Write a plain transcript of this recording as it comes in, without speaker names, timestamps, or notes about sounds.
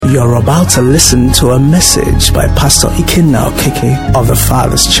You're about to listen to a message by Pastor Ikenna Okeke of the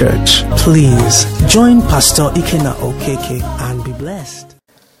Thefatherschurch. Please join Pastor Ikenna Okeke and be blessed.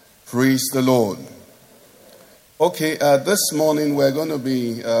 Praise the Lord. Okay, this morning we're going to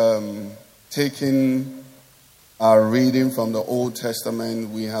be taking our reading from the Old Testament.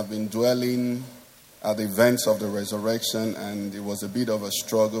 We have been dwelling at the events of the resurrection, and it was a bit of a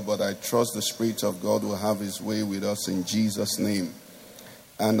struggle, but I trust the Spirit of God will have His way with us in Jesus' name.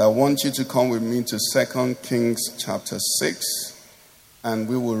 And I want you to come with me to 2 Kings chapter 6, and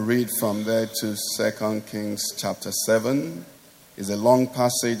we will read from there to 2 Kings chapter 7. It's a long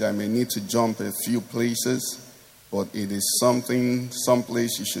passage. I may need to jump a few places, but it is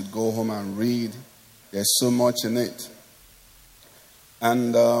someplace you should go home and read. There's so much in it.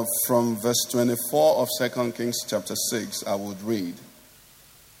 And from verse 24 of 2 Kings chapter 6, I would read.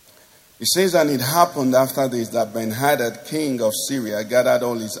 It says, "And it happened after this that Ben-Hadad, king of Syria, gathered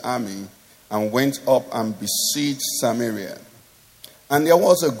all his army and went up and besieged Samaria. And there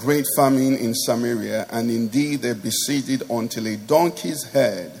was a great famine in Samaria, and indeed they besieged it until a donkey's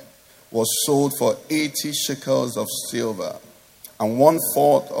head was sold for 80 shekels of silver, and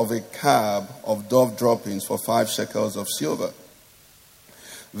 1/4 of a cab of dove droppings for 5 shekels of silver.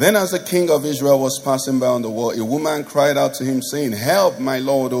 Then as the king of Israel was passing by on the wall, a woman cried out to him, saying, 'Help, my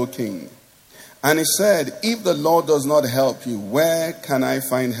lord, O king.' And he said, 'If the Lord does not help you, where can I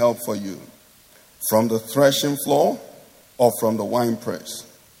find help for you? From the threshing floor or from the winepress?'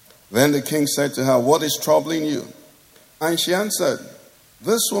 Then the king said to her, 'What is troubling you?' And she answered,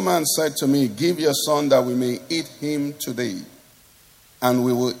 'This woman said to me, give your son that we may eat him today, and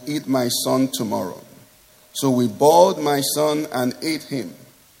we will eat my son tomorrow. So we boiled my son and ate him.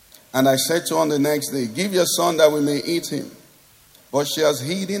 And I said to her on the next day, give your son that we may eat him. But she has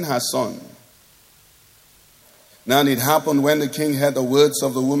hidden her son.' Now it happened when the king heard the words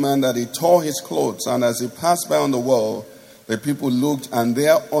of the woman that he tore his clothes, and as he passed by on the wall, the people looked, and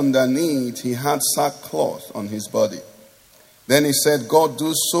there underneath he had sackcloth on his body. Then he said, 'God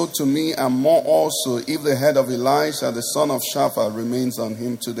do so to me and more also, if the head of Elisha the son of Shaphat remains on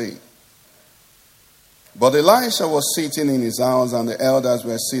him today.' But Elisha was sitting in his house, and the elders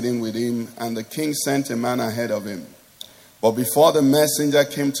were sitting with him, and the king sent a man ahead of him. But before the messenger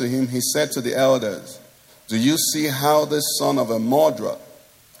came to him, he said to the elders, 'Do you see how this son of a murderer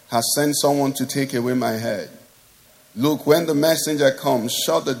has sent someone to take away my head? Look, when the messenger comes,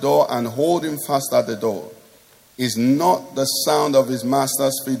 shut the door and hold him fast at the door. Is not the sound of his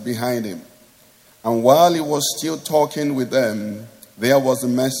master's feet behind him?' And while he was still talking with them, there was the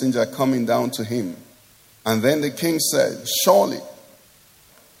messenger coming down to him. And then the king said, 'Surely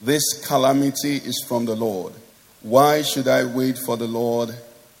this calamity is from the Lord. Why should I wait for the Lord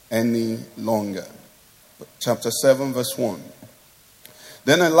any longer?'" Chapter 7, verse 1.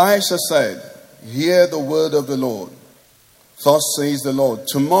 Then Elisha said, "Hear the word of the Lord. Thus says the Lord,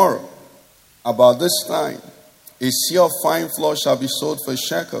 tomorrow, about this time, a seah of fine flour shall be sold for a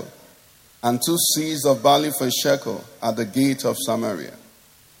shekel, and 2 seahs of barley for a shekel at the gate of Samaria."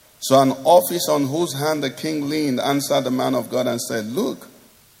 So an officer on whose hand the king leaned answered the man of God and said, "Look,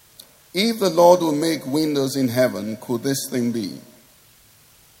 if the Lord will make windows in heaven, could this thing be?"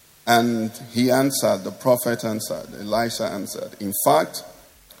 And he answered, the prophet answered, Elisha answered, "In fact,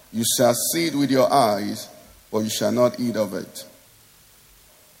 you shall see it with your eyes, but you shall not eat of it."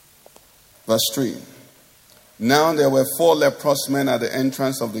 Verse 3. Now there were 4 leprous men at the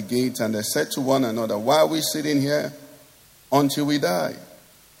entrance of the gate, and they said to one another, "Why are we sitting here until we die?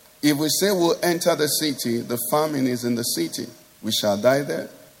 If we say we'll enter the city, the famine is in the city. We shall die there.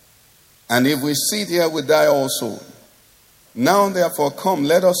 And if we sit here, we die also. Now therefore come,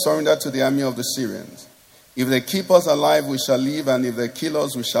 let us surrender to the army of the Syrians. If they keep us alive, we shall live, and if they kill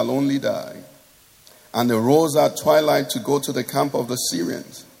us, we shall only die." And they rose at twilight to go to the camp of the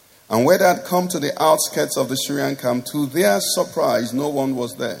Syrians. And when they had come to the outskirts of the Syrian camp, to their surprise, no one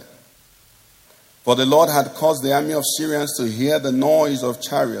was there. For the Lord had caused the army of Syrians to hear the noise of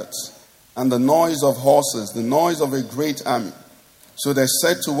chariots and the noise of horses, the noise of a great army. So they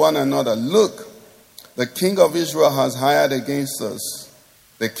said to one another, "Look, the king of Israel has hired against us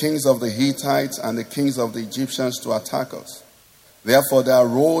the kings of the Hittites and the kings of the Egyptians to attack us." Therefore they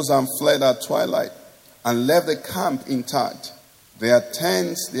arose and fled at twilight and left the camp intact, their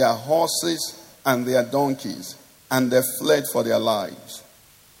tents, their horses, and their donkeys, and they fled for their lives.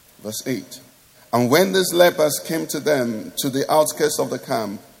 Verse 8. And when these lepers came to them to the outskirts of the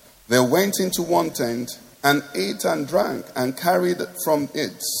camp, they went into one tent and ate and drank and carried from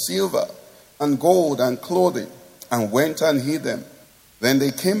it silver and gold and clothing, and went and hid them. Then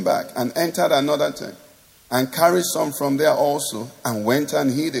they came back and entered another tent and carried some from there also, and went and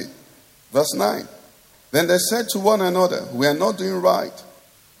hid it. Verse 9. Then they said to one another, we are not doing right.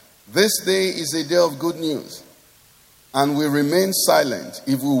 This day is a day of good news, and we remain silent.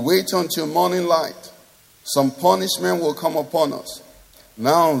 If we wait until morning light, some punishment will come upon us.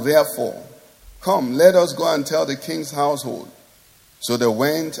 Now, therefore, come, let us go and tell the king's household. So they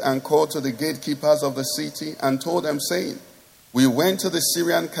went and called to the gatekeepers of the city and told them, saying, we went to the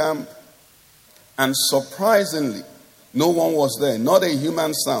Syrian camp, and surprisingly, no one was there, not a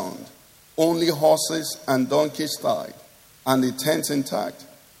human sound, only horses and donkeys tied, and the tents intact.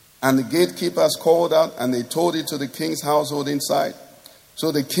 And the gatekeepers called out, and they told it to the king's household inside.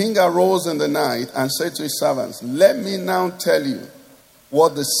 So the king arose in the night and said to his servants, let me now tell you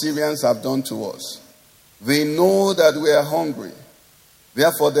what the Syrians have done to us. They know that we are hungry.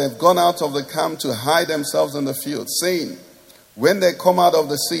 Therefore they have gone out of the camp to hide themselves in the field, saying, when they come out of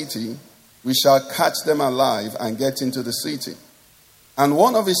the city, we shall catch them alive and get into the city. And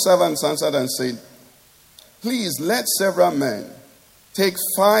one of his servants answered and said, please let several men take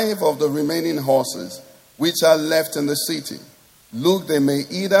 5 of the remaining horses which are left in the city. Look, they may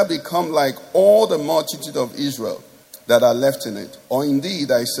either become like all the multitude of Israel that are left in it, or indeed,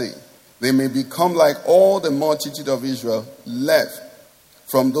 I say, they may become like all the multitude of Israel left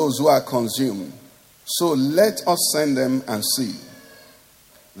from those who are consumed. So let us send them and see.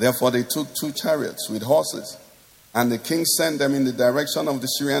 Therefore they took 2 chariots with horses, and the king sent them in the direction of the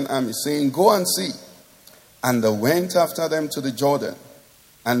Syrian army, saying, go and see. And they went after them to the Jordan.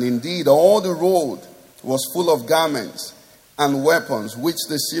 And indeed all the road was full of garments and weapons, which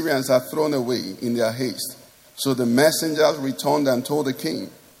the Syrians had thrown away in their haste. So the messengers returned and told the king.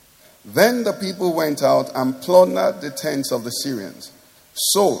 Then the people went out and plundered the tents of the Syrians.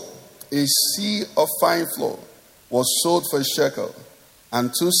 So a seah of fine flour was sold for a shekel,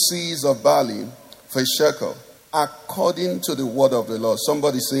 and 2 seahs of barley for a shekel, according to the word of the Lord.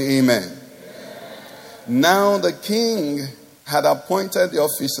 Somebody say amen. Amen. Now the king had appointed the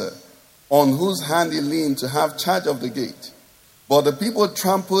officer on whose hand he leaned to have charge of the gate. But the people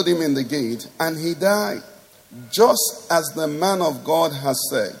trampled him in the gate, and he died, just as the man of God has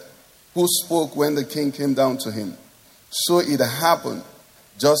said, who spoke when the king came down to him. So it happened,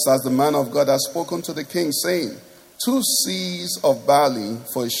 just as the man of God has spoken to the king, saying, 2 seahs of barley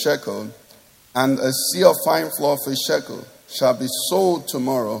for a shekel, and a seah of fine flour for a shekel shall be sold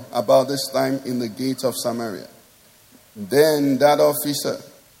tomorrow about this time in the gate of Samaria. Then that officer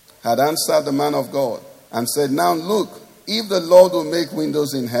had answered the man of God and said, now look, if the Lord will make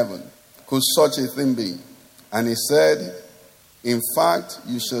windows in heaven, could such a thing be? And he said, in fact,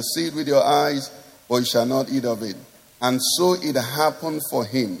 you shall see it with your eyes, but you shall not eat of it. And so it happened for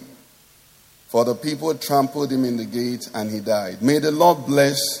him. For the people trampled him in the gate, and he died. May the Lord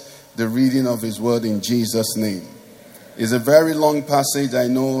bless the reading of his word in Jesus' name. It's a very long passage, I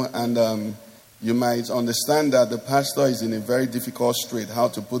know, and you might understand that the pastor is in a very difficult strait, how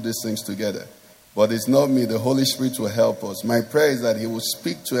to put these things together. But it's not me. The Holy Spirit will help us. My prayer is that he will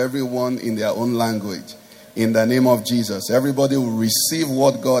speak to everyone in their own language. In the name of Jesus. Everybody will receive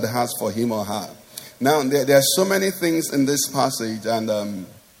what God has for him or her. Now, there are so many things in this passage, and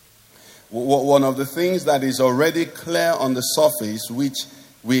one of the things that is already clear on the surface, which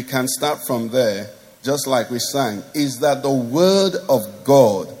we can start from there, just like we sang, is that the word of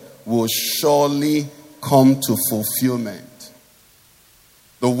God will surely come to fulfillment.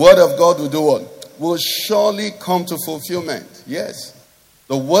 The word of God will do what? Will surely come to fulfillment. Yes.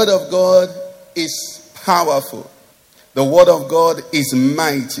 The word of God is powerful. The word of God is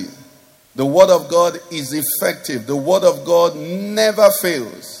mighty. The word of God is effective. The word of God never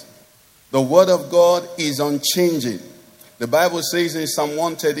fails. The word of God is unchanging. The Bible says in Psalm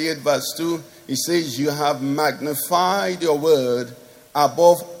 138 verse 2, it says, you have magnified your word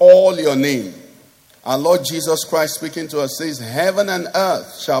above all your name. Our Lord Jesus Christ speaking to us says, heaven and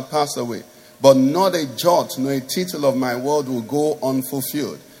earth shall pass away, but not a jot nor a tittle of my word will go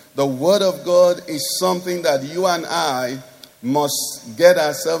unfulfilled. The word of God is something that you and I must get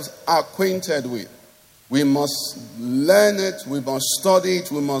ourselves acquainted with. We must learn it, we must study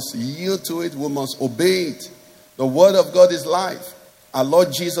it, we must yield to it, we must obey it. The word of God is life. Our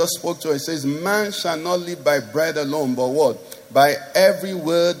Lord Jesus spoke to us, he says, man shall not live by bread alone, but what? By every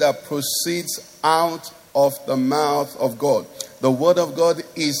word that proceeds out of the mouth of God. The word of God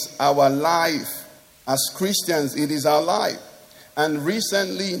is our life. As Christians, it is our life. And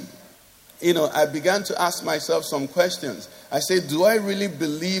recently, I began to ask myself some questions. I said, do I really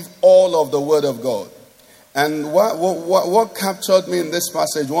believe all of the word of God? And what captured me in this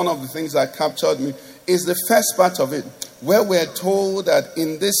passage, one of the things that captured me, is the first part of it. where we're told that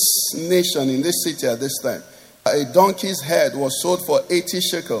in this nation, in this city at this time, a donkey's head was sold for 80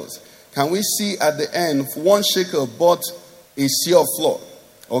 shekels. Can we see at the end, 1 shekel bought a seah of flour?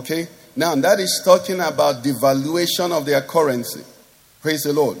 Okay? Now, that is talking about devaluation of their currency. Praise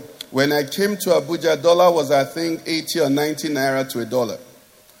the Lord. When I came to Abuja, dollar was, I think, 80 or 90 naira to a dollar.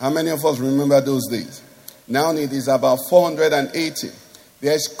 How many of us remember those days? Now it is about 480.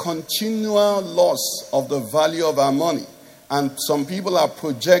 There is continual loss of the value of our money. And some people are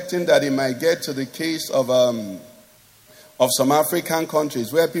projecting that it might get to the case of some African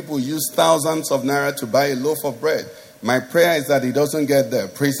countries where people use thousands of naira to buy a loaf of bread. My prayer is that it doesn't get there.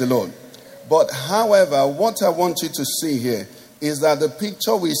 Praise the Lord. But however, what I want you to see here is that the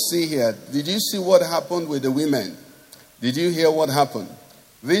picture we see here, did you see what happened with the women? Did you hear what happened?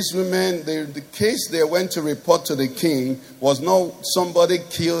 These women, the case they went to report to the king was not somebody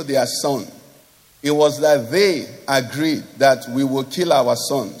killed their son. It was that they agreed that we will kill our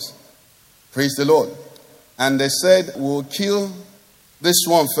sons. Praise the Lord. And they said, we'll kill this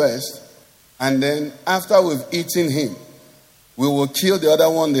one first, and then after we've eaten him, we will kill the other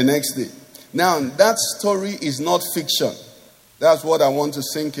one the next day. Now, that story is not fiction. That's what I want to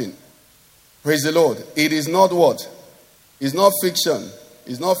sink in. Praise the Lord. It is not what? It's not fiction.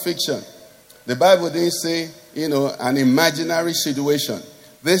 It's not fiction. The Bible didn't say, an imaginary situation.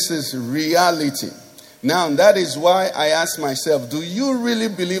 This is reality. Now, that is why I ask myself, do you really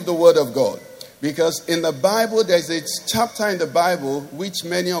believe the word of God? Because in the Bible, there's a chapter in the Bible which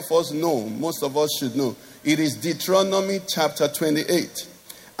many of us know, most of us should know. It is Deuteronomy chapter 28.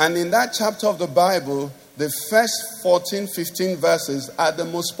 And in that chapter of the Bible, the first 14, 15 verses are the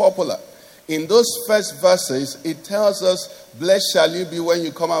most popular. In those first verses, it tells us, blessed shall you be when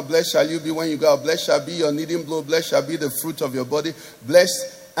you come out, blessed shall you be when you go out, blessed shall be your kneading blow, blessed shall be the fruit of your body,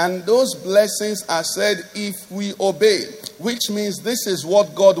 blessed. And those blessings are said if we obey, which means this is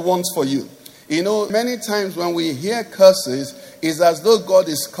what God wants for you. Many times when we hear curses, it's as though God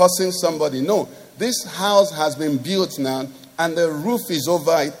is cursing somebody. No, this house has been built now, and the roof is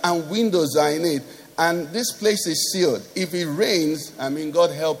over it, and windows are in it, and this place is sealed. If it rains,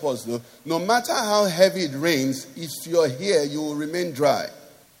 God help us though, no matter how heavy it rains, if you're here, you will remain dry.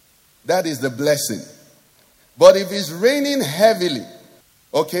 That is the blessing. But if it's raining heavily,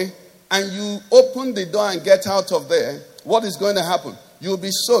 okay, and you open the door and get out of there, what is going to happen? You'll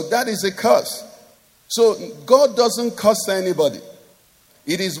be soaked. That is a curse. So God doesn't curse anybody.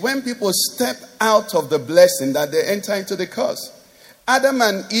 It is when people step out of the blessing that they enter into the curse. Adam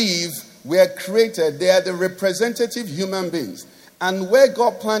and Eve were created. They are the representative human beings. And where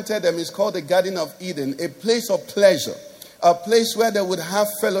God planted them is called the Garden of Eden, a place of pleasure, a place where they would have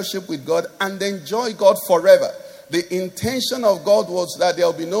fellowship with God and enjoy God forever. The intention of God was that there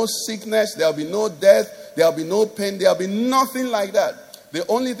will be no sickness, there will be no death, there will be no pain, there will be nothing like that. The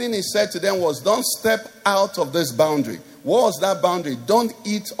only thing he said to them was, don't step out of this boundary. What was that boundary? Don't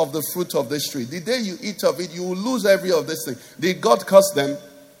eat of the fruit of this tree. The day you eat of it, you will lose every of this thing. Did God curse them?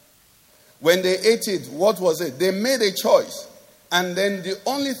 When they ate it, what was it? They made a choice. And then the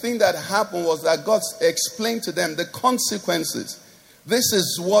only thing that happened was that God explained to them the consequences. This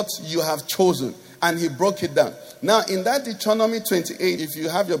is what you have chosen. And he broke it down. Now, in that Deuteronomy 28, if you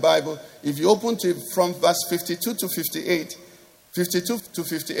have your Bible, if you open to from verse 52 to 58,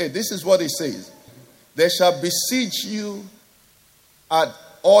 this is what it says. They shall besiege you at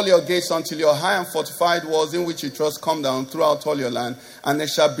all your gates until your high and fortified walls in which you trust come down throughout all your land. And they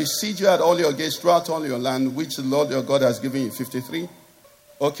shall besiege you at all your gates throughout all your land, which the Lord your God has given you. 53.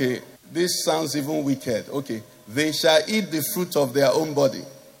 Okay, this sounds even wicked. Okay, they shall eat the fruit of their own body,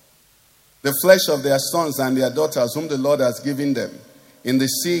 the flesh of their sons and their daughters, whom the Lord has given them, in the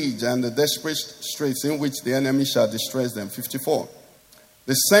siege and the desperate straits in which the enemy shall distress them. 54.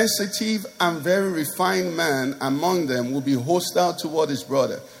 The sensitive and very refined man among them will be hostile toward his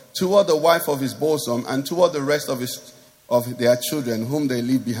brother, toward the wife of his bosom, and toward the rest of their children whom they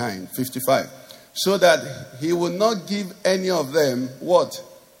leave behind. 55. So that he will not give any of them what?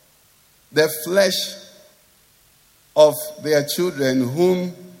 The flesh of their children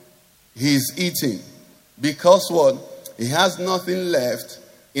whom he is eating. Because what? He has nothing left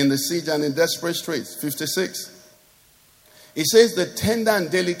in the siege and in desperate straits. 56. It says the tender and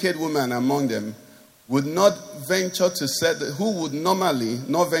delicate woman among them would not venture to who would normally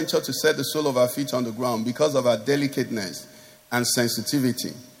not venture to set the sole of her feet on the ground because of her delicateness and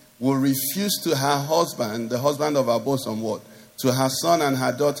sensitivity, will refuse to her husband, the husband of her bosom, what? To her son and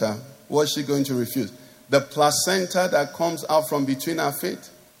her daughter, what's she going to refuse? The placenta that comes out from between her feet.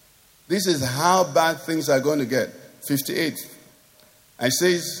 This is how bad things are going to get. 58. I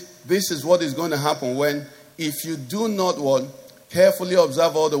says, this is what is going to happen when if you do not what? Carefully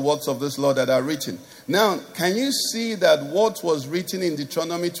observe all the words of this law that are written. Now, can you see that what was written in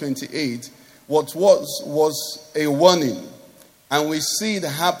Deuteronomy 28, what was a warning? And we see it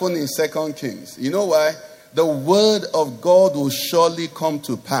happen in 2 Kings. You know why? The word of God will surely come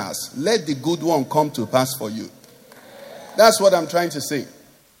to pass. Let the good one come to pass for you. That's what I'm trying to say.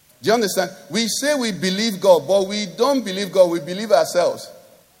 Do you understand? We say we believe God, but we don't believe God. We believe ourselves.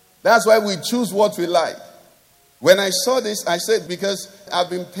 That's why we choose what we like. When I saw this, I said, because I've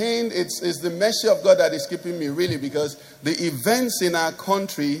been pained, it's the mercy of God that is keeping me, really, because the events in our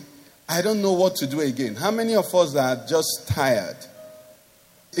country, I don't know what to do again. How many of us are just tired?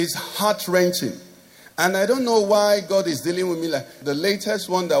 It's heart-wrenching. And I don't know why God is dealing with me like the latest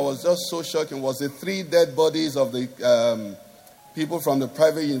one that was just so shocking was the 3 dead bodies of the people from the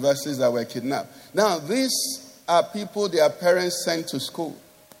private universities that were kidnapped. Now, these are people their parents sent to school.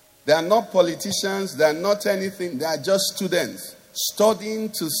 They are not politicians. They are not anything. They are just students studying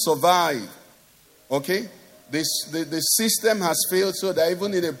to survive. Okay? The system has failed so that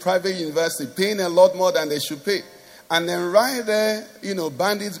even in a private university, paying a lot more than they should pay. And then right there,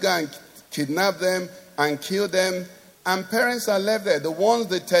 bandits go and kidnap them and kill them. And parents are left there.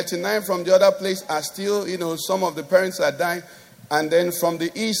 The 39 from the other place are still, some of the parents are dying. And then from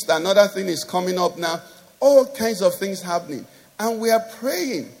the east, another thing is coming up now. All kinds of things happening. And we are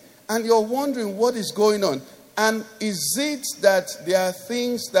praying. And you're wondering what is going on. And is it that there are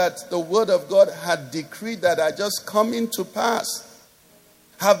things that the word of God had decreed that are just coming to pass?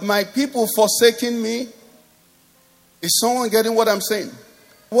 Have my people forsaken me? Is someone getting what I'm saying?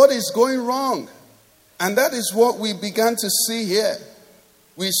 What is going wrong? And that is what we began to see here.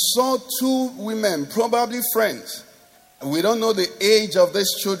 We saw 2 women, probably friends. We don't know the age of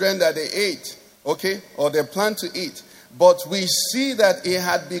these children that they ate, okay, or they plan to eat. But we see that it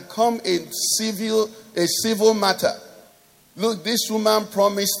had become a civil matter. Look, this woman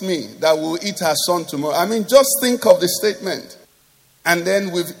promised me that we'll eat her son tomorrow. I mean, just think of the statement. And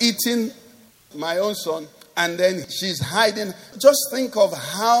then we've eaten my own son, and then she's hiding. Just think of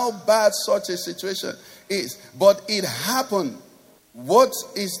how bad such a situation is. But it happened. What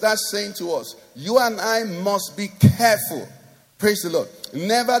is that saying to us? You and I must be careful. Praise the Lord.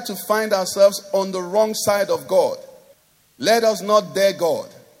 Never to find ourselves on the wrong side of God. Let us not dare God.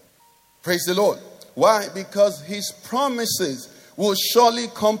 Praise the Lord. Why? Because his promises will surely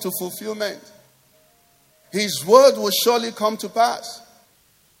come to fulfillment. His word will surely come to pass.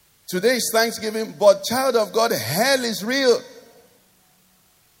 Today is Thanksgiving, but child of God, hell is real.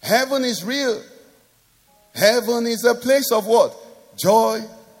 Heaven is real. Heaven is a place of what? Joy,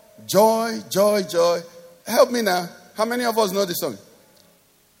 joy, joy, joy. Help me now. How many of us know this song?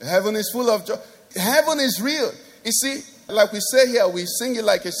 Heaven is full of joy. Heaven is real. You see, like we say here, we sing it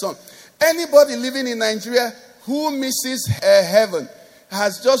like a song. Anybody living in Nigeria who misses heaven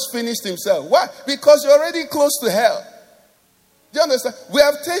has just finished himself. Why? Because you're already close to hell. Do you understand? We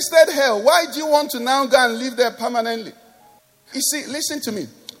have tasted hell. Why do you want to now go and live there permanently? You see, listen to me.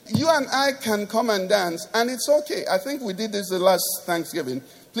 You and I can come and dance, and it's okay. I think we did this the last Thanksgiving.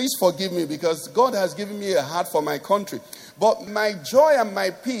 Please forgive me, because God has given me a heart for my country. But my joy and my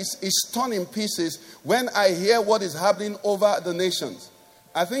peace is torn in pieces when I hear what is happening over the nations.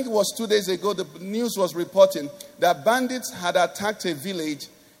 I think it was 2 days ago, the news was reporting that bandits had attacked a village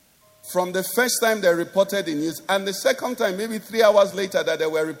from the first time they reported the news. And the second time, maybe 3 hours later that they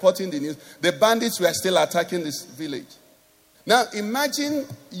were reporting the news, the bandits were still attacking this village. Now, imagine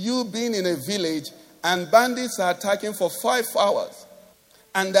you being in a village and bandits are attacking for 5 hours.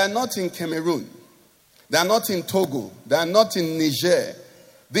 And they're not in Cameroon. They're not in Togo. They're not in Niger.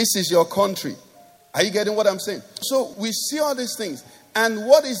 This is your country. Are you getting what I'm saying? So we see all these things. And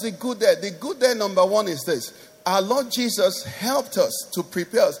what is the good there? The good there, number one, is this. Our Lord Jesus helped us to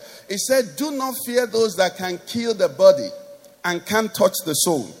prepare us. He said, do not fear those that can kill the body and can't touch the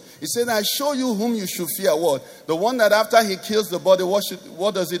soul. He said, I show you whom you should fear. What? The one that after he kills the body,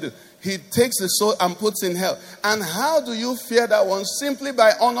 what does he do? He takes the soul and puts in hell. And how do you fear that one? Simply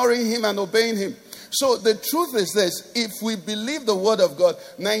by honoring him and obeying him. So the truth is this. If we believe the word of God,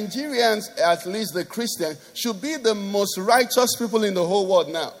 Nigerians, at least the Christians, should be the most righteous people in the whole world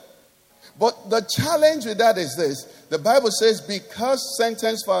now. But the challenge with that is this. The Bible says, because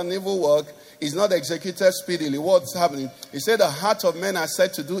sentence for an evil work is not executed speedily. What's happening? It said the heart of men are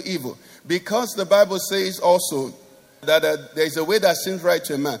set to do evil. Because the Bible says also that there is a way that seems right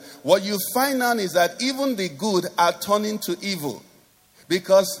to a man. What you find out is that even the good are turning to evil.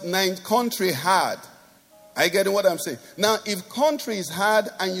 Because country hard. Are you getting what I'm saying? Now, if country is hard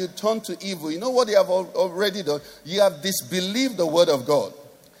and you turn to evil, you know what you have already done? You have disbelieved the word of God.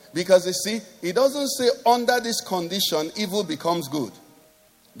 Because you see, it doesn't say under this condition, evil becomes good.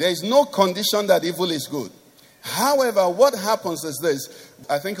 There is no condition that evil is good. However, what happens is this.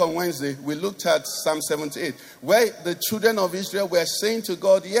 I think on Wednesday, we looked at Psalm 78, where the children of Israel were saying to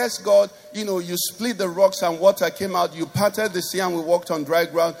God, yes, God, you split the rocks and water came out. You parted the sea and we walked on dry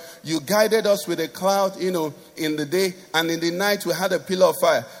ground. You guided us with a cloud, in the day, and in the night we had a pillar of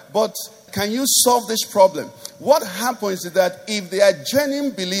fire. But can you solve this problem? What happens is that if they are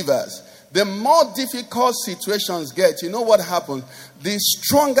genuine believers, the more difficult situations get, you know what happens? The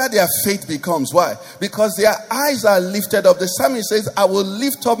stronger their faith becomes. Why? Because their eyes are lifted up. The psalmist says, I will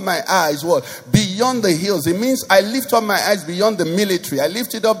lift up my eyes, what? Beyond the hills. It means I lift up my eyes beyond the military. I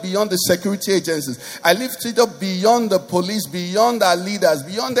lift it up beyond the security agencies. I lift it up beyond the police, beyond our leaders,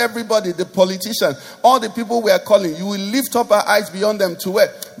 beyond everybody, the politicians, all the people we are calling. You will lift up our eyes beyond them to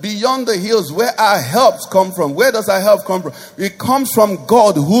where? Beyond the hills, where our help come from. Where does our help come from? It comes from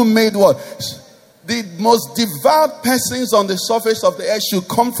God who made what? The most devout persons on the surface of the earth should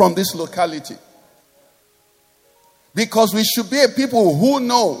come from this locality. Because we should be a people who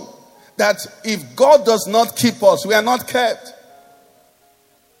know that if God does not keep us, we are not kept.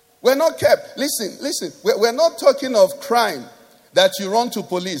 We're not kept. Listen. We're not talking of crime that you run to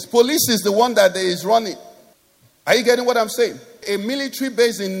police. Police is the one that is running. Are you getting what I'm saying? A military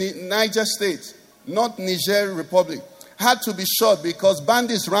base in Niger State, not Niger Republic, had to be shot because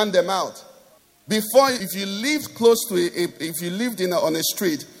bandits ran them out. Before, if you lived close to if you lived on a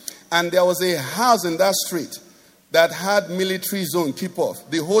street and there was a house in that street that had military zone keep off,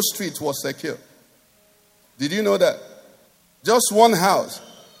 the whole street was secure. Did you know that? Just one house.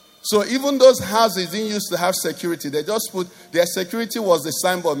 So even those houses didn't used to have security. They just put their security was the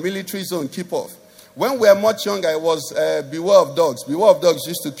signboard, military zone keep off. When we were much younger, it was beware of dogs. Beware of dogs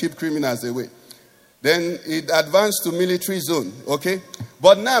used to keep criminals away. Then it advanced to military zone, okay?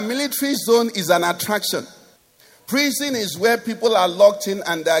 But now military zone is an attraction. Prison is where people are locked in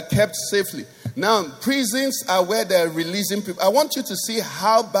and they are kept safely. Now, prisons are where they're releasing people. I want you to see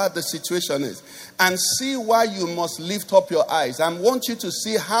how bad the situation is and see why you must lift up your eyes. I want you to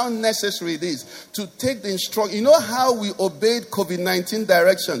see how necessary it is to take the instruction. You know how we obeyed COVID-19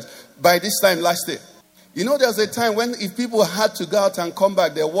 directions by this time last year? You know, there's a time when if people had to go out and come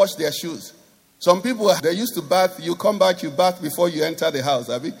back, they wash their shoes. Some people, they used to bath. You come back, you bath before you enter the house.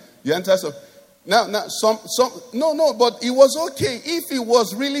 Abi? You enter some. Now, no, but it was okay if it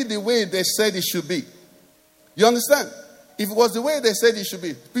was really the way they said it should be. You understand? If it was the way they said it should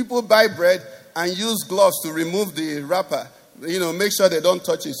be, people buy bread and use gloves to remove the wrapper. Make sure they don't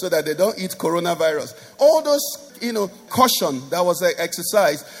touch it so that they don't eat coronavirus. All those, caution that was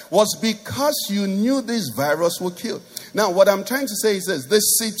exercised was because you knew this virus would kill. Now, what I'm trying to say is this. The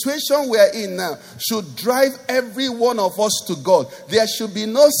situation we're in now should drive every one of us to God. There should be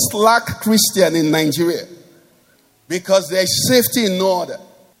no slack Christian in Nigeria because there's safety in no order.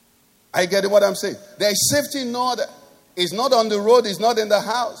 I get what I'm saying. There's safety in no order. It's not on the road. It's not in the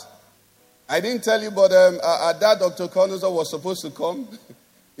house. I didn't tell you, but our dad, Dr. Konuzo, was supposed to come.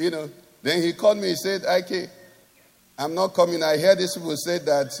 Then he called me. He said, Ike, I'm not coming. I hear these people say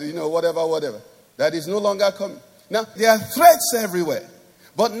that, whatever. That is no longer coming. Now, there are threats everywhere.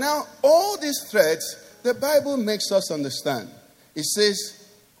 But now, all these threats, the Bible makes us understand. It says,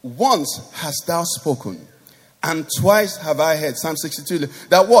 once hast thou spoken, and twice have I heard. Psalm 62.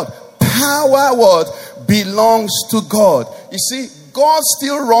 That what? Power what? Belongs to God. You see, God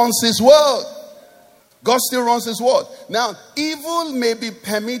still runs his world. God still runs his world. Now, evil may be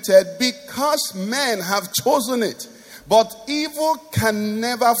permitted because men have chosen it. But evil can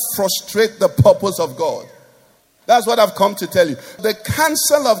never frustrate the purpose of God. That's what I've come to tell you. The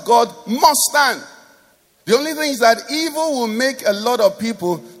counsel of God must stand. The only thing is that evil will make a lot of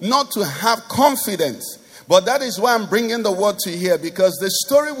people not to have confidence. But that is why I'm bringing the word to you here, because the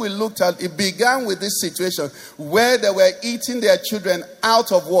story we looked at, it began with this situation where they were eating their children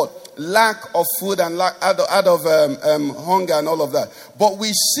out of what? Lack of food and out of hunger and all of that. But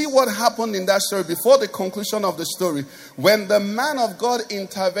we see what happened in that story before the conclusion of the story, when the man of God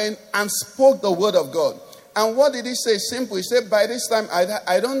intervened and spoke the word of God. And what did he say? Simple. He said, by this time,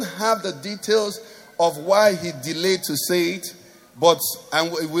 I don't have the details of why he delayed to say it.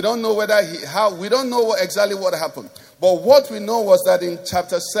 And we don't know we don't know exactly what happened. But what we know was that in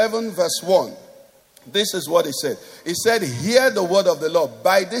chapter 7, verse 1, this is what he said. He said, hear the word of the Lord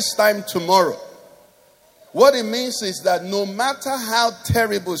by this time tomorrow. What it means is that no matter how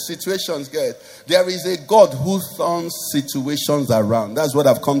terrible situations get, there is a God who turns situations around. That's what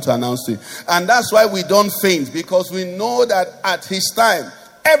I've come to announce to you. And that's why we don't faint, because we know that at his time,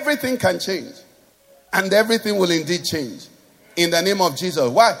 everything can change. And everything will indeed change. In the name of Jesus.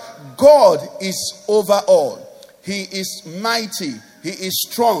 Why? God is over all. He is mighty. He is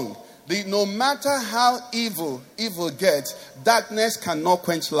strong. No matter how evil gets, darkness cannot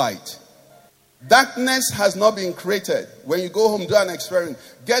quench light. Darkness has not been created. When you go home, do an experiment.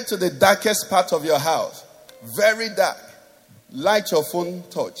 Get to the darkest part of your house. Very dark. Light your phone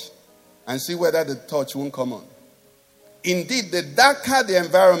torch and see whether the torch won't come on. Indeed, the darker the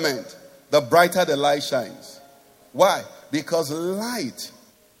environment, the brighter the light shines. Why? Because light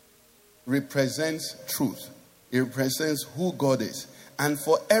represents truth. It represents who God is. And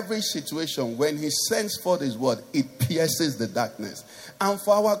for every situation, when he sends forth his word, it pierces the darkness. And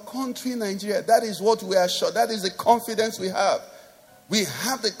for our country, Nigeria, that is what we are sure. That is the confidence we have. We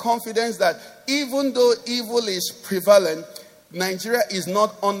have the confidence that even though evil is prevalent, Nigeria is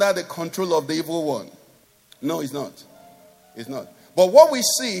not under the control of the evil one. No, it's not. It's not. But what we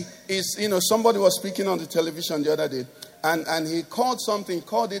see is, somebody was speaking on the television the other day, and he called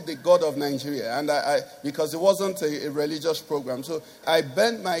it the God of Nigeria. And I because it wasn't a religious program. So I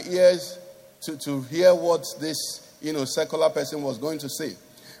bent my ears to hear what this, secular person was going to say.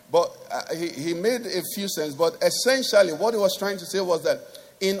 But he made a few sense. But essentially what he was trying to say was that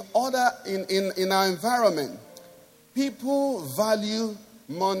in our environment, people value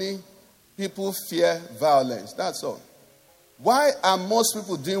money, people fear violence. That's all. Why are most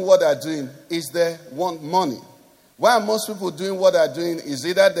people doing what they're doing? Is they want money. Why are most people doing what they're doing? Is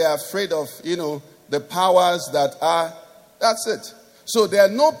either they're afraid of, the powers that are. That's it. So there are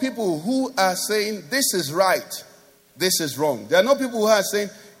no people who are saying, this is right, this is wrong. There are no people who are saying,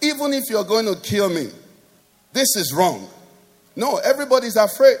 even if you're going to kill me, this is wrong. No, everybody's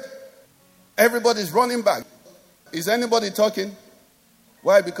afraid. Everybody's running back. Is anybody talking?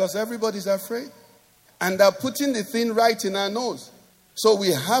 Why? Because everybody's afraid. And they're putting the thing right in our nose. So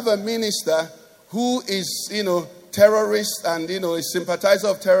we have a minister who is, terrorist and, a sympathizer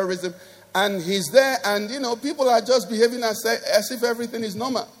of terrorism. And he's there and, people are just behaving as if everything is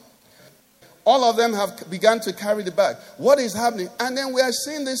normal. All of them have begun to carry the bag. What is happening? And then we are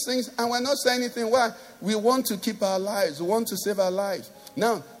seeing these things and we're not saying anything. Why? We want to keep our lives. We want to save our lives.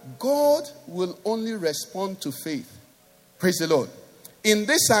 Now, God will only respond to faith. Praise the Lord. In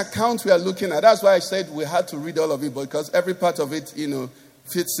this account we are looking at, that's why I said we had to read all of it, because every part of it,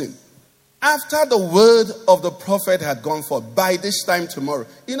 fits in. After the word of the prophet had gone forth, by this time tomorrow,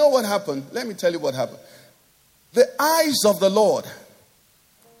 you know what happened? Let me tell you what happened. The eyes of the Lord,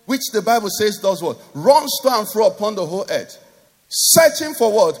 which the Bible says does what? Runs to and fro upon the whole earth. Searching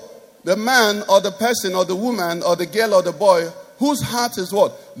for what? The man or the person or the woman or the girl or the boy whose heart is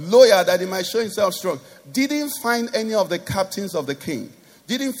what? Loyal, that he might show himself strong. Didn't find any of the captains of the king.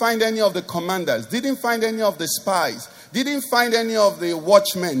 Didn't find any of the commanders. Didn't find any of the spies. Didn't find any of the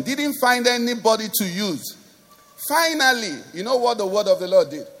watchmen. Didn't find anybody to use. Finally, you know what the word of the Lord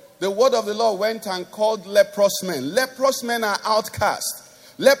did? The word of the Lord went and called leprous men. Leprous men are outcast.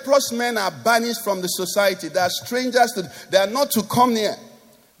 Leprous men are banished from the society. They are strangers. They are not to come near.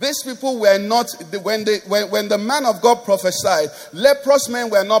 These people were not, when the man of God prophesied, leprous men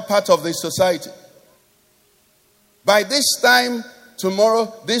were not part of the society. By this time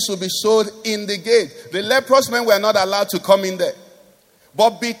tomorrow, this will be showed in the gate. The leprous men were not allowed to come in there.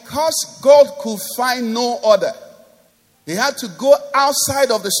 But because God could find no other, he had to go outside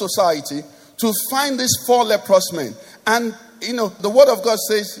of the society to find these 4 leprous men. And, the word of God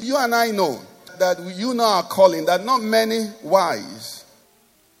says, you and I know that you know our calling, that not many wise,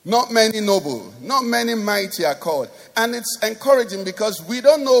 not many noble, not many mighty are called. And it's encouraging because we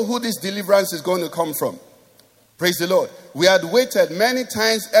don't know who this deliverance is going to come from. Praise the Lord. We had waited many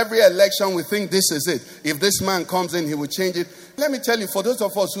times. Every election we think this is it. If this man comes in, he will change it. Let me tell you, for those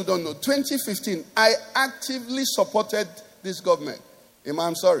of us who don't know, 2015, I actively supported this government.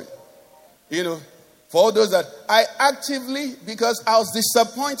 I'm sorry. For all those that I actively, because I was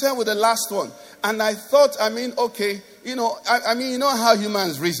disappointed with the last one. And I thought, okay, you know how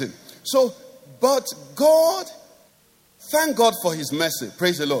humans reason. So, but God, thank God for his mercy.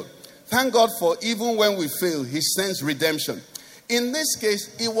 Praise the Lord. Thank God for even when we fail, he sends redemption. In this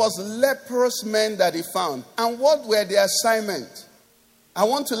case, it was leprous men that he found. And what were their assignment? I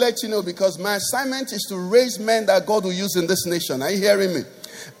want to let you know, because my assignment is to raise men that God will use in this nation. Are you hearing me?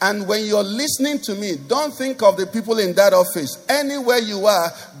 And when you're listening to me, don't think of the people in that office. Anywhere you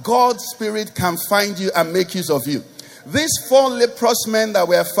are, God's Spirit can find you and make use of you. These 4 leprous men that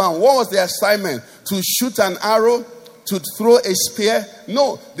were found, what was their assignment? To shoot an arrow? To throw a spear?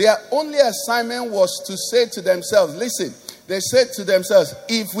 No, their only assignment was to say to themselves, listen, they said to themselves,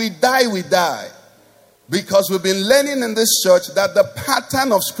 if we die, we die. Because we've been learning in this church that the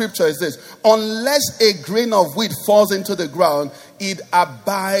pattern of scripture is this: unless a grain of wheat falls into the ground, it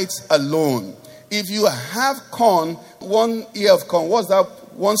abides alone. If you have corn, 1 ear of corn, what's that?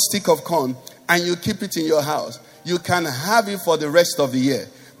 1 stick of corn, and you keep it in your house, you can have it for the rest of the year.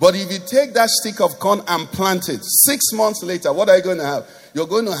 But if you take that stick of corn and plant it, 6 months later, what are you going to have? You're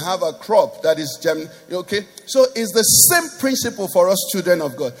going to have a crop that is okay? So it's the same principle for us children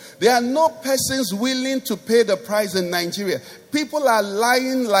of God. There are no persons willing to pay the price in Nigeria. People are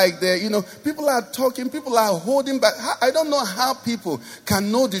lying like people are talking, people are holding back. I don't know how people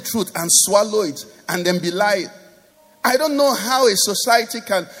can know the truth and swallow it and then be lying. I don't know how a society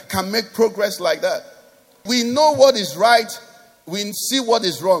can make progress like that. We know what is right. We see what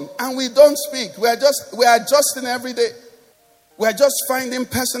is wrong, and we don't speak. We are adjusting every day. We are just finding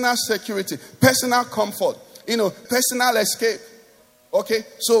personal security, personal comfort, personal escape. Okay,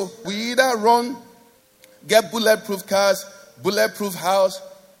 so we either run, get bulletproof cars, bulletproof house,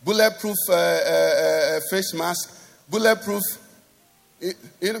 bulletproof face mask, bulletproof.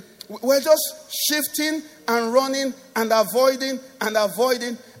 We're just shifting and running and avoiding,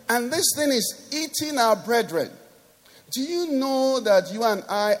 and this thing is eating our brethren. Do you know that you and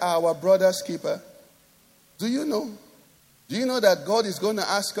I are our brother's keeper? Do you know? Do you know that God is going to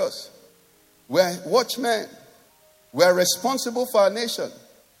ask us? We're watchmen. We're responsible for our nation.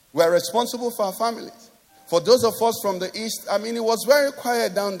 We're responsible for our families. For those of us from the east, it was very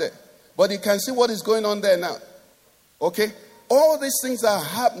quiet down there. But you can see what is going on there now. Okay? All these things are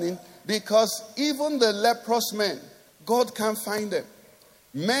happening because even the leprous men, God can't find them.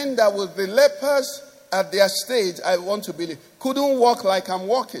 Men that were the lepers at their stage, I want to believe, couldn't walk like I'm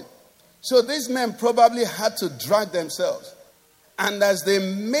walking. So these men probably had to drag themselves. And as they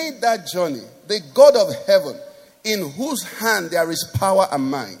made that journey, the God of heaven, in whose hand there is power and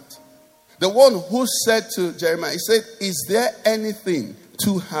might, the one who said to Jeremiah, he said, "Is there anything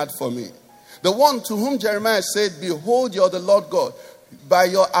too hard for me?" The one to whom Jeremiah said, "Behold, you're the Lord God. By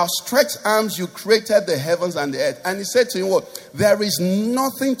your outstretched arms, you created the heavens and the earth." And he said to him, "What? There is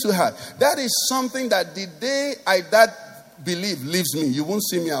nothing too hard." That is something that the day that belief leaves me, you won't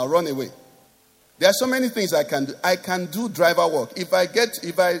see me, I'll run away. There are so many things I can do. I can do driver work. If I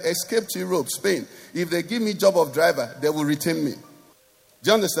escape to Europe, Spain, if they give me job of driver, they will retain me. Do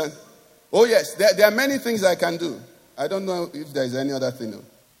you understand? Oh yes, there are many things I can do. I don't know if there is any other thing though.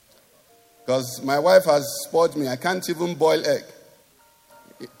 Because my wife has spoiled me. I can't even boil egg.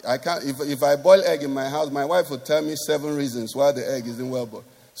 I can't. If I boil egg in my house, my wife will tell me 7 reasons why the egg isn't well boiled.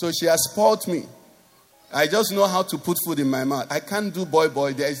 So she has spoiled me. I just know how to put food in my mouth. I can't do boil.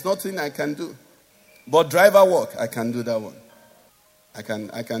 There is nothing I can do. But driver work, I can do that one. I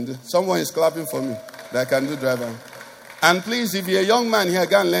can do. Someone is clapping for me that I can do driver. And please, if you're a young man here,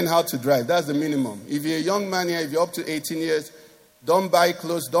 go and learn how to drive. That's the minimum. If you're a young man here, if you're up to 18 years, don't buy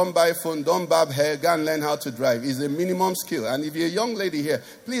clothes, don't buy phone, don't barb hair, go and learn how to drive. It's a minimum skill. And if you're a young lady here,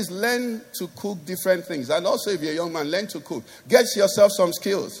 please learn to cook different things. And also if you're a young man, learn to cook. Get yourself some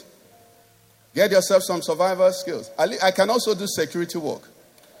skills. Get yourself some survival skills. I can also do security work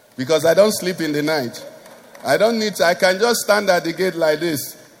because I don't sleep in the night. I can just stand at the gate like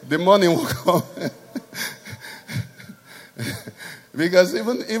this. The morning will come. Because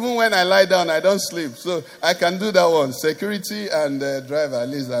even when I lie down, I don't sleep. So I can do that one. Security and driver. At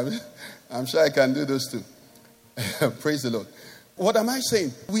least I'm sure I can do those two. Praise the Lord. What am I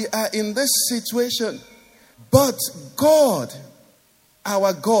saying? We are in this situation. But God,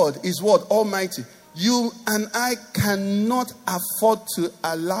 our God, is what? Almighty. You and I cannot afford to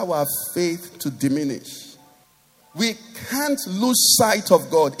allow our faith to diminish. We can't lose sight of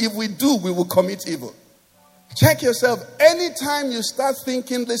God. If we do, we will commit evil. Check yourself. Anytime you start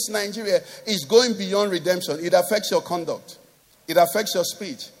thinking this Nigeria is going beyond redemption, it affects your conduct. It affects your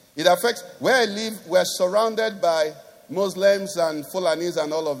speech. It affects where I live. We're surrounded by Muslims and Fulanis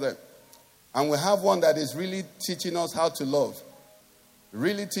and all of them. And we have one that is really teaching us how to love.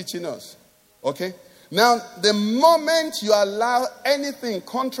 Really teaching us. Okay? Now, the moment you allow anything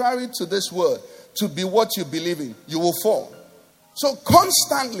contrary to this word to be what you believe in, you will fall. So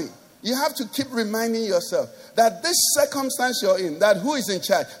constantly, you have to keep reminding yourself that this circumstance you're in, that who is in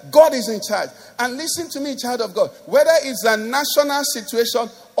charge? God is in charge. And listen to me, child of God. Whether it's a national situation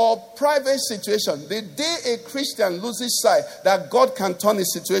or private situation, the day a Christian loses sight that God can turn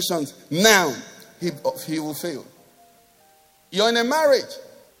his situations now, he will fail. You're in a marriage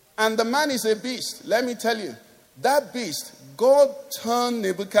and the man is a beast. Let me tell you, that beast, God turned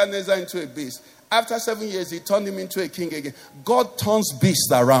Nebuchadnezzar into a beast. After 7 years, he turned him into a king again. God turns beasts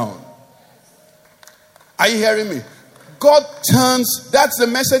around. Are you hearing me? God turns, that's the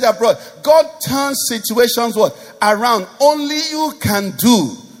message I brought. God turns situations what? Around. Only you can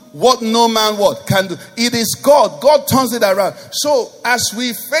do what no man what can do. It is God. God turns it around. So as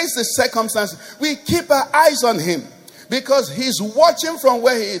we face the circumstances, we keep our eyes on him because he's watching from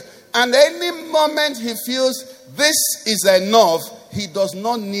where he is. And any moment he feels this is enough, he does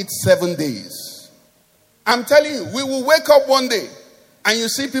not need 7 days. I'm telling you, we will wake up one day and you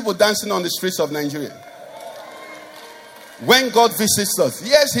see people dancing on the streets of Nigeria. When God visits us,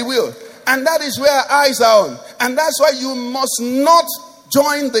 yes, he will. And that is where our eyes are on. And that's why you must not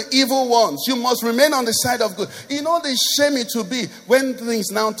join the evil ones. You must remain on the side of good. You know the shame it will be when things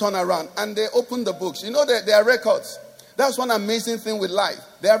now turn around and they open the books. You know there are records. That's one amazing thing with life.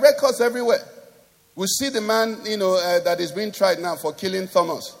 There are records everywhere. We see the man, that is being tried now for killing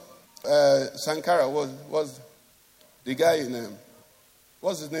Thomas. Sankara was the guy in,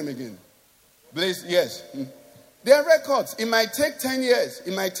 what's his name again? Blaze, yes. There are records. It might take 10 years.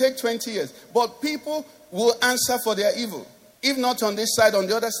 It might take 20 years. But people will answer for their evil. If not on this side, on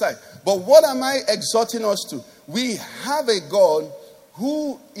the other side. But what am I exhorting us to? We have a God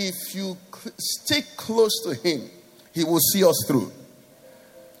who, if you stick close to him, he will see us through.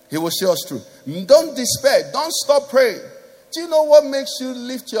 He will see us through. Don't despair. Don't stop praying. Do you know what makes you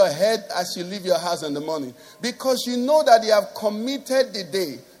lift your head as you leave your house in the morning? Because you know that you have committed the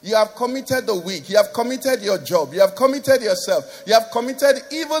day. You have committed the week. You have committed your job. You have committed yourself. You have committed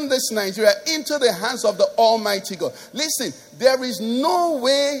even this Nigeria into the hands of the Almighty God. Listen, there is no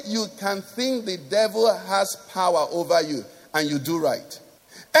way you can think the devil has power over you and you do right.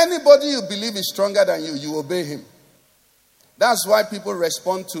 Anybody you believe is stronger than you, you obey him. That's why people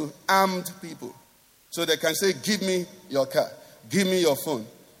respond to armed people. So they can say, give me your car. Give me your phone.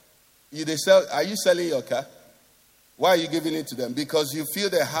 Are you selling your car? Why are you giving it to them? Because you feel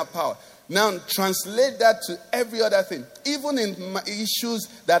they have power. Now, translate that to every other thing. Even in issues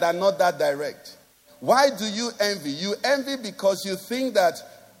that are not that direct. Why do you envy? You envy because you think that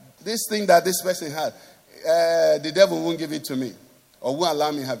this thing that this person had, the devil won't give it to me. Or won't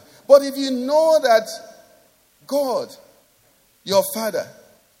allow me to have it. But if you know that God, your Father,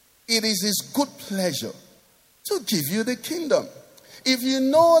 it is his good pleasure to give you the kingdom. If you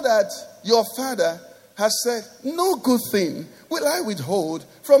know that your Father has said, no good thing will I withhold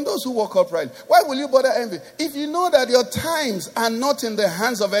from those who walk upright. Why will you bother envy? If you know that your times are not in the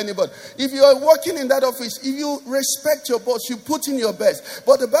hands of anybody. If you are working in that office, if you respect your boss, you put in your best.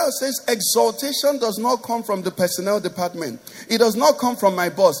 But the Bible says exaltation does not come from the personnel department. It does not come from my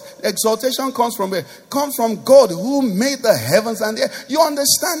boss. Exaltation comes from where? Comes from God who made the heavens and the earth. You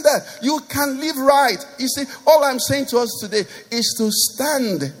understand that? You can live right. You see, all I'm saying to us today is to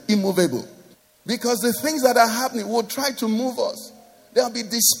stand immovable. Because the things that are happening will try to move us. There'll be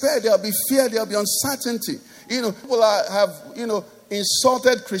despair, there'll be fear, there'll be uncertainty. People have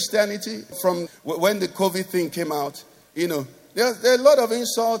insulted Christianity from when the COVID thing came out. There are a lot of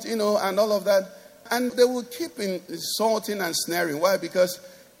insults, and all of that. And they will keep insulting and snaring. Why? Because,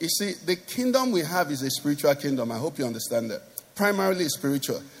 you see, the kingdom we have is a spiritual kingdom. I hope you understand that. Primarily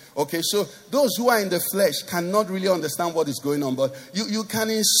spiritual. Okay, so those who are in the flesh cannot really understand what is going on. But you can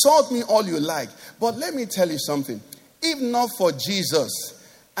insult me all you like. But let me tell you something. If not for Jesus,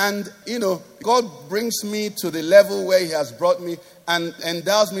 and, God brings me to the level where he has brought me and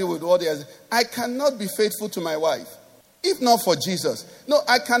endows me with what he has, I cannot be faithful to my wife. If not for Jesus. No,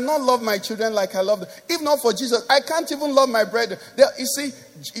 I cannot love my children like I love them. If not for Jesus, I can't even love my brethren. You see,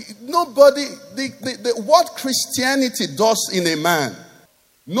 nobody, what Christianity does in a man,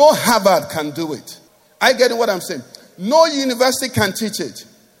 no Harvard can do it. I get what I'm saying. No university can teach it.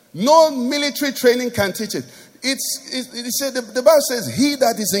 No military training can teach it. The Bible says, he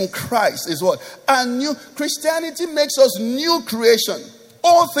that is in Christ is what? A new Christianity makes us new creation.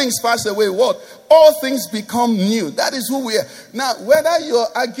 All things pass away. What? All things become new. That is who we are. Now, whether you're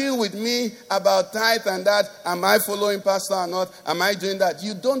arguing with me about tithe and that, am I following pastor or not? Am I doing that?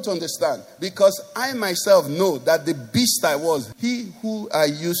 You don't understand. Because I myself know that the beast I was, he who I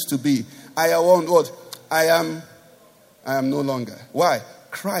used to be, I am what? I am no longer. Why?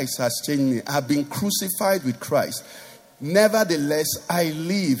 Christ has changed me. I have been crucified with Christ. Nevertheless, I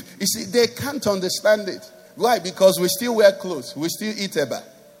live. You see, they can't understand it. Why? Because we still wear clothes. We still eat eba.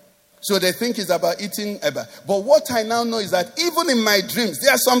 So they think it's about eating eba. But what I now know is that even in my dreams,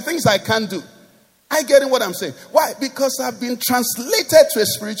 there are some things I can't do. I get what I'm saying. Why? Because I've been translated to a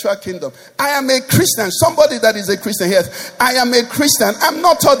spiritual kingdom. I am a Christian. Somebody that is a Christian here. I am a Christian. I'm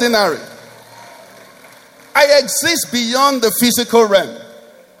not ordinary. I exist beyond the physical realm.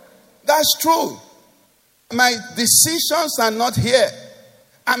 That's true. My decisions are not here.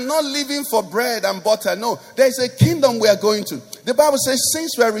 I'm not living for bread and butter. No, there's a kingdom we are going to. The Bible says,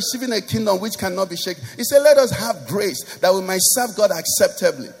 since we are receiving a kingdom which cannot be shaken, it said, let us have grace that we might serve God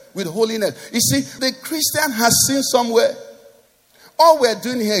acceptably with holiness. You see, the Christian has seen somewhere. All we're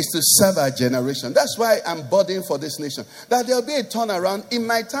doing here is to serve our generation. That's why I'm burdened for this nation. That there'll be a turnaround in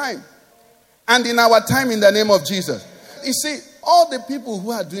my time and in our time in the name of Jesus. You see, all the people who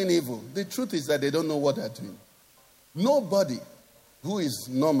are doing evil, the truth is that they don't know what they're doing. Nobody who is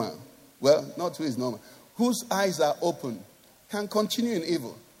normal, well, not who is normal, whose eyes are open, can continue in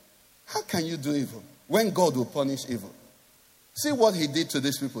evil. How can you do evil when God will punish evil? See what he did to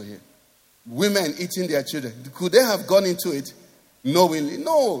these people here. Women eating their children. Could they have gone into it knowingly?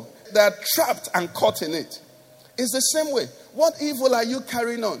 No. They're trapped and caught in it. It's the same way. What evil are you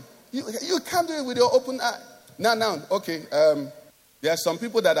carrying on? You can't do it with your open eye. Now, okay. There are some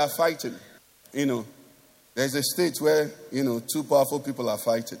people that are fighting. There's a state where, two powerful people are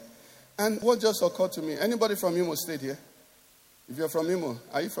fighting. And what just occurred to me, anybody from Imo State here? If you're from Imo,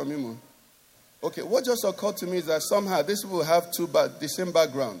 are you from Imo? Okay, what just occurred to me is that somehow these people have the same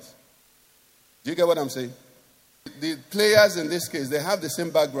backgrounds. Do you get what I'm saying? The players in this case, they have the same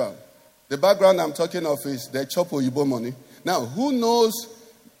background. The background I'm talking of is they chop Oyibo money. Now, who knows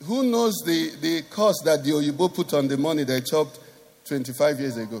the cost that the Oyibo put on the money they chopped 25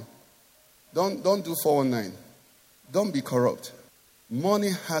 years ago? Don't do 419. Don't be corrupt.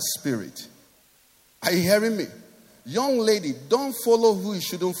 Money has spirit. Are you hearing me? Young lady, don't follow who you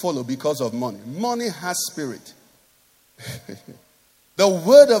shouldn't follow because of money. Money has spirit. The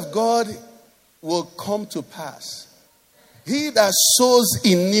word of God will come to pass. He that sows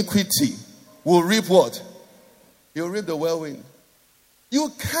iniquity will reap what? He'll reap the whirlwind. You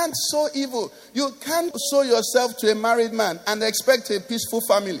can't sow evil. You can't sow yourself to a married man and expect a peaceful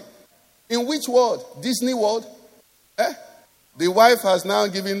family. In which world? Disney World? The wife has now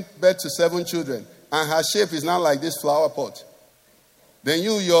given birth to 7 children. And her shape is now like this flower pot. Then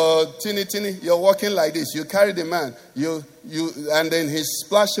you're teeny, you're walking like this. You carry the man, and then he's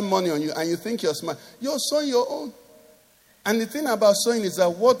splashing money on you, and you think you're smart. You're sowing your own. And the thing about sowing is that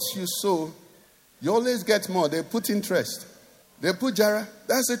what you sow, you always get more. They put interest. They put jara.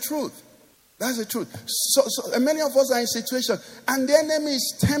 That's the truth. That's the truth. So many of us are in situation, and the enemy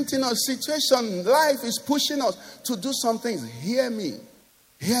is tempting us. Situation, life is pushing us to do some things. Hear me.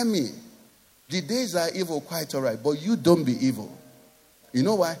 Hear me. The days are evil, quite all right, but you don't be evil. You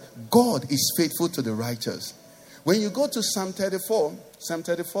know why? God is faithful to the righteous. When you go to Psalm 34,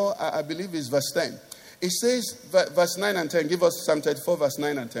 I believe is verse 10. It says, verse 9 and 10. Give us Psalm 34, verse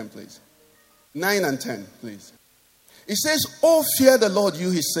 9 and 10, please. 9 and 10, please. It says, "Oh, fear the Lord, you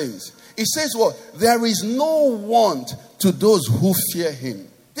his saints." It says what? There is no want to those who fear him.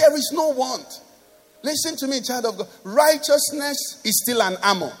 There is no want. Listen to me, child of God. Righteousness is still an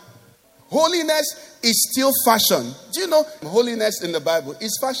armor. Holiness is still fashion. Do you know holiness in the Bible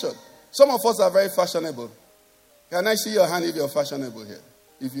is fashion? Some of us are very fashionable. Can I see your hand if you're fashionable here?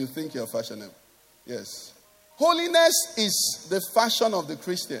 If you think you're fashionable. Yes. Holiness is the fashion of the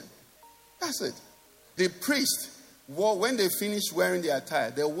Christian. That's it. The priest, when they finished wearing the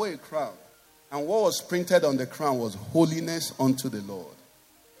attire, they wore a crown. And what was printed on the crown was holiness unto the Lord.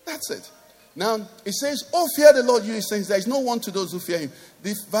 That's it. Now, it says, "Oh, fear the Lord, you his saints. There is no want to those who fear him."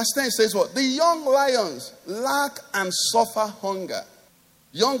 The verse 10 says what? "The young lions lack and suffer hunger."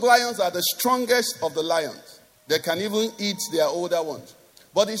 Young lions are the strongest of the lions. They can even eat their older ones.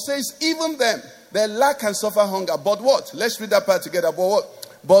 But it says, even them, they lack and suffer hunger. But what? Let's read that part together. But what?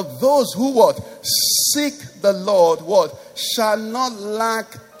 "But those who what? Seek the Lord, what? Shall not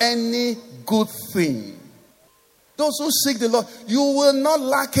lack any good thing." Those who seek the Lord, you will not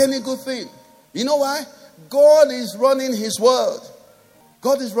lack any good thing. You know why? God is running his world.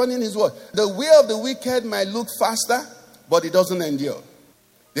 God is running his world. The way of the wicked might look faster, but it doesn't endure.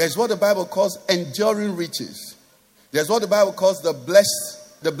 There's what the Bible calls enduring riches. There's what the Bible calls the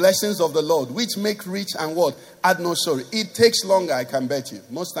blessings of the Lord, which make rich and what? Add no sorrow. It takes longer, I can bet you.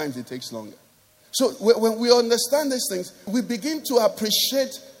 Most times it takes longer. So when we understand these things, we begin to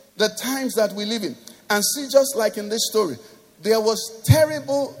appreciate the times that we live in. And see, just like in this story, there was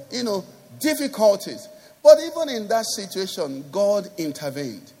terrible, difficulties. But even in that situation, God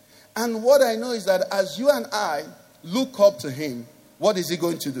intervened. And what I know is that as you and I look up to him, what is he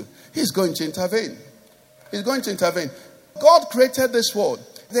going to do? He's going to intervene. He's going to intervene. God created this world.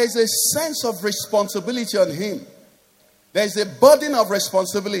 There's a sense of responsibility on him. There's a burden of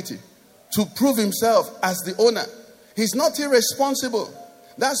responsibility to prove himself as the owner. He's not irresponsible.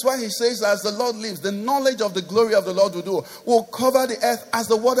 That's why he says, as the Lord lives, the knowledge of the glory of the Lord will cover the earth as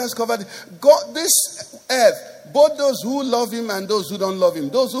the waters covered. God, this earth, both those who love him and those who don't love him,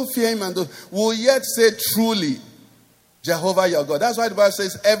 those who fear him and those will yet say, truly, Jehovah your God. That's why the Bible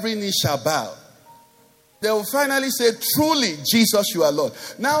says, every knee shall bow. They will finally say, truly, Jesus, you are Lord.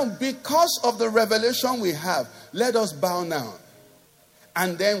 Now, because of the revelation we have, let us bow now.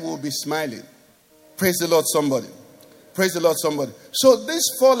 And then we'll be smiling. Praise the Lord, somebody. Praise the Lord, somebody. So these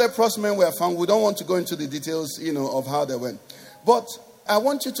 4 leprous men were found. We don't want to go into the details, of how they went. But I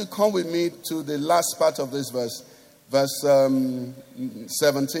want you to come with me to the last part of this verse. Verse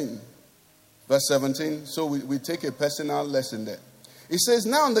 17. Verse 17. So we take a personal lesson there. It says,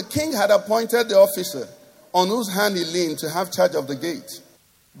 now the king had appointed the officer on whose hand he leaned to have charge of the gate.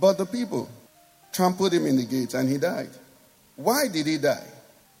 But the people trampled him in the gate and he died. Why did he die?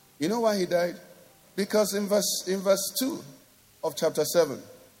 You know why he died? Because in verse 2 of chapter 7,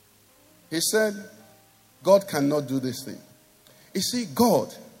 he said, God cannot do this thing. You see,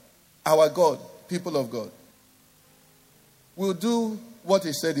 God, our God, people of God, will do what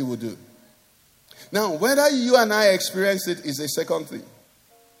he said he would do. Now, whether you and I experience it is a second thing.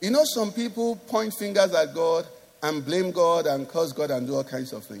 Some people point fingers at God and blame God and curse God and do all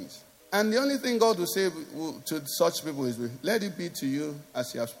kinds of things. And the only thing God will say to such people is, let it be to you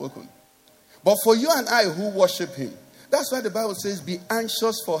as you have spoken. But for you and I who worship him, that's why the Bible says, be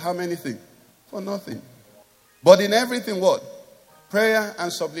anxious for how many things? For nothing. But in everything, what? Prayer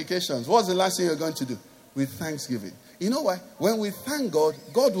and supplications. What's the last thing you're going to do? With thanksgiving. You know why? When we thank God,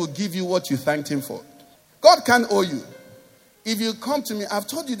 God will give you what you thanked him for. God can't owe you. If you come to me, I've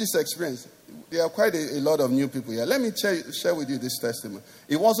told you this experience. There are quite a lot of new people here. Let me share with you this testimony.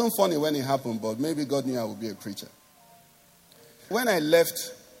 It wasn't funny when it happened, but maybe God knew I would be a preacher. When I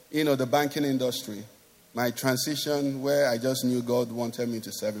left, the banking industry, my transition where I just knew God wanted me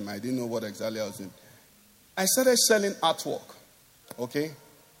to serve him. I didn't know what exactly I was doing. I started selling artwork, okay?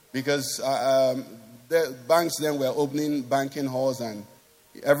 Because the banks then were opening banking halls and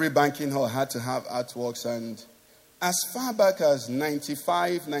every banking hall had to have artworks. And as far back as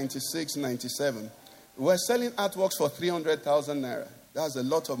 95, 96, 97, we were selling artworks for 300,000 naira. That was a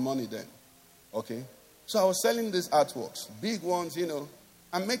lot of money then, okay? So I was selling these artworks, big ones,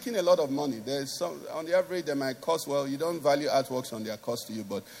 I'm making a lot of money. There's some, on the average, they might cost, you don't value artworks on their cost to you,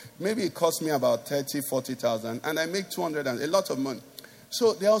 but maybe it cost me about 30, 40,000, and I make 200 and a lot of money.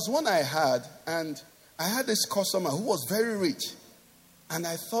 So there was one I had, and I had this customer who was very rich, and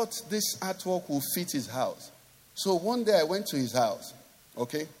I thought this artwork would fit his house. So one day I went to his house,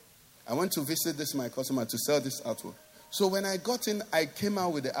 okay? I went to visit my customer to sell this artwork. So when I got in, I came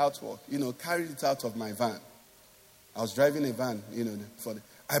out with the artwork, carried it out of my van. I was driving a van,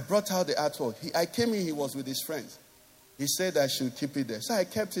 I brought out the artwork. I came in, he was with his friends. He said I should keep it there. So I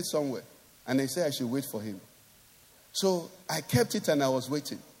kept it somewhere. And they said I should wait for him. So I kept it and I was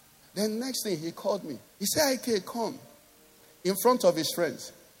waiting. Then next thing, he called me. He said, Ike, come. In front of his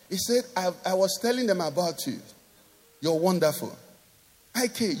friends. He said, I was telling them about you. You're wonderful.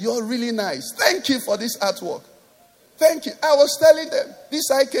 Ike, you're really nice. Thank you for this artwork. Thank you. I was telling them,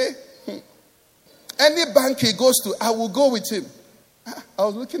 this Ike, any bank he goes to, I will go with him. I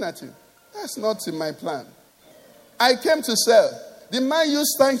was looking at him. That's not in my plan. I came to sell. The man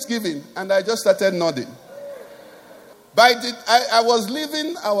used Thanksgiving, and I just started nodding. I was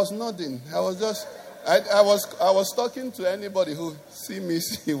leaving, I was nodding. I was talking to anybody who see me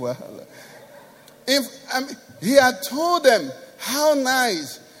see well. He had told them how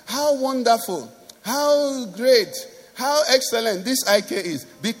nice, how wonderful, how great, how excellent this Ike is.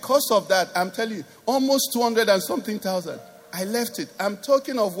 Because of that, I'm telling you, almost 200 and something thousand. I left it. I'm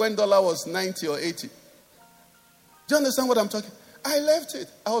talking of when dollar was 90 or 80. Do you understand what I'm talking? I left it.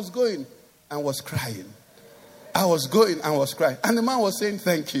 I was going and was crying. I was going and was crying. And the man was saying,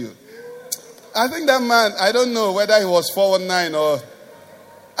 thank you. I think that man, I don't know whether he was 419 or...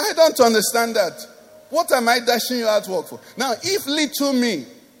 I don't understand that. What am I dashing you out work for? Now, if little me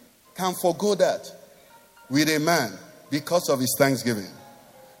can forgo that with a man because of his thanksgiving,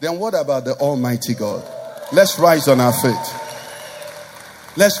 then what about the Almighty God? Let's rise on our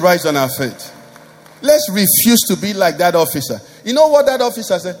faith. Let's rise on our faith. Let's refuse to be like that officer. You know what that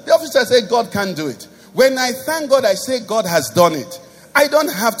officer said? The officer said, God can't do it. When I thank God, I say God has done it. I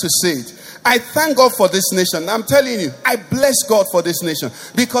don't have to say it. I thank God for this nation. I'm telling you, I bless God for this nation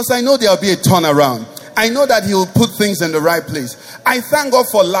because I know there'll be a turnaround. I know that he will put things in the right place. I thank God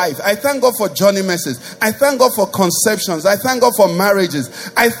for life. I thank God for journey messages. I thank God for conceptions. I thank God for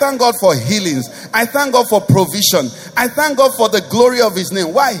marriages. I thank God for healings. I thank God for provision. I thank God for the glory of his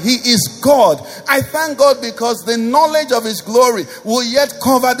name. Why? He is God. I thank God because the knowledge of his glory will yet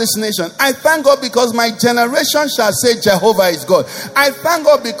cover this nation. I thank God because my generation shall say Jehovah is God. I thank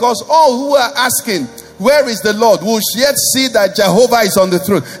God because all who are asking, where is the Lord, will yet see that Jehovah is on the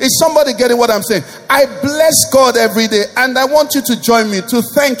throne. Is somebody getting what I'm saying? I bless God every day, and I want you to join me to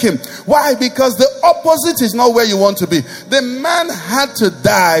thank him. Why? Because the opposite is not where you want to be. The man had to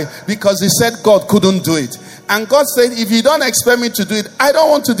die because he said God couldn't do it. And God said, if you don't expect me to do it, I don't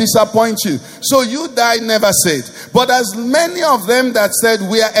want to disappoint you. So you die, never said. But as many of them that said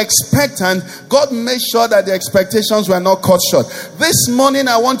we are expectant, God made sure that the expectations were not cut short. This morning,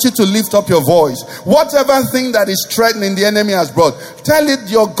 I want you to lift up your voice. Whatever thing that is threatening the enemy has brought, tell it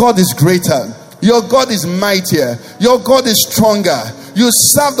your God is greater. Your God is mightier. Your God is stronger. You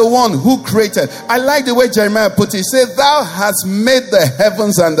serve the one who created. I like the way Jeremiah put it. He said, thou hast made the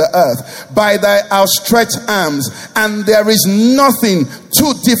heavens and the earth by thy outstretched arms, and there is nothing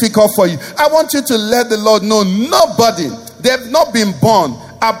too difficult for you. I want you to let the Lord know nobody, they have not been born,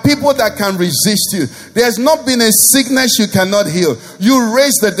 are people that can resist you. There's not been a sickness you cannot heal. You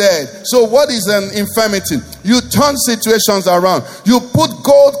raise the dead. So what is an infirmity? You turn situations around. You put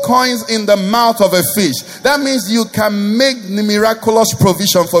gold coins in the mouth of a fish. That means you can make miraculous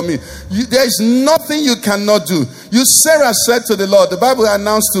provision for me. There is nothing you cannot do. Sarah said to the Lord, the Bible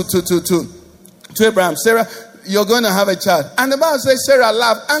announced to Abraham, Sarah, you're going to have a child. And the Bible says Sarah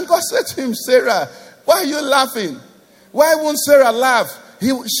laughed. And God said to him, Sarah, why are you laughing? Why won't Sarah laugh?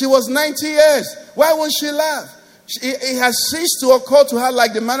 She was 90 years. Why won't she laugh? It has ceased to occur to her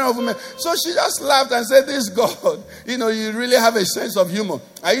like the manner of women. So she just laughed and said, this God, you really have a sense of humor.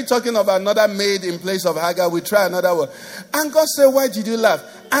 Are you talking about another maid in place of Hagar? We try another one. And God said, why did you laugh?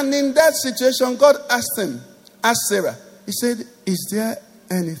 And in that situation, God asked Sarah. He said, is there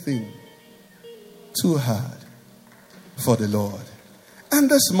anything too hard for the Lord?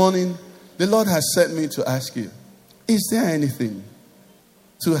 And this morning, the Lord has sent me to ask you, is there anything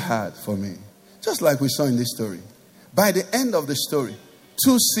too hard for me? Just like we saw in this story. By the end of the story,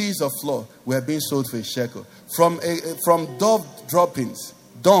 2 seahs of flour were being sold for a shekel. From dove droppings,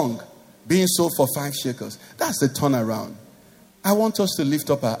 dung, being sold for 5 shekels. That's the turnaround. I want us to lift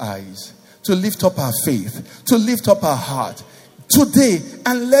up our eyes, to lift up our faith, to lift up our heart today,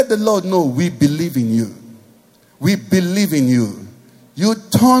 and let the Lord know we believe in you. We believe in you. You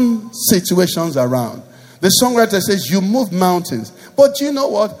turn situations around. The songwriter says you move mountains. But you know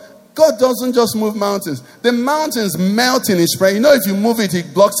what? God doesn't just move mountains. The mountains melt in his presence. If you move it,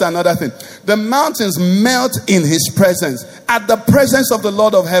 it blocks another thing. The mountains melt in his presence. At the presence of the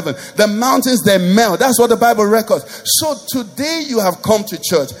Lord of heaven, the mountains, they melt. That's what the Bible records. So today you have come to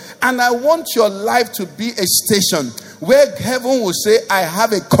church, and I want your life to be a station where heaven will say, I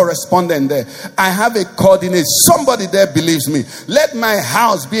have a correspondent there. I have a coordinate. Somebody there believes me. Let my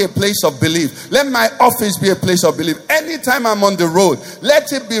house be a place of belief. Let my office be a place of belief. Anytime I'm on the road,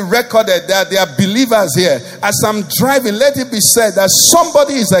 let it be recorded that there are believers here. As I'm driving, let it be said that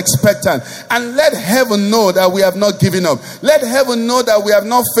somebody is expectant. And let heaven know that we have not given up. Let heaven know that we have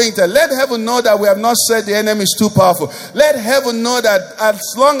not fainted. Let heaven know that we have not said the enemy is too powerful. Let heaven know that as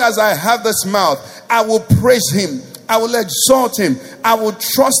long as I have this mouth, I will praise him. I will exalt him. I will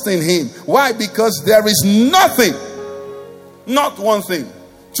trust in him. Why? Because there is nothing, not one thing,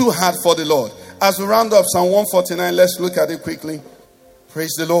 too hard for the Lord. As we round up Psalm 149, let's look at it quickly.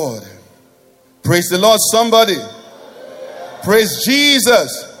 Praise the Lord. Praise the Lord, somebody. Praise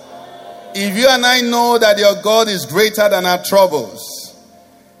Jesus. If you and I know that your God is greater than our troubles,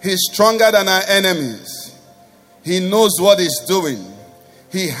 he's stronger than our enemies, he knows what he's doing,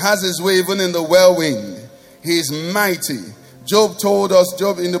 he has his way even in the whirlwind. He is mighty. Job told us,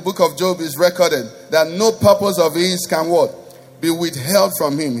 in the book of Job is recorded that no purpose of his can what? Be withheld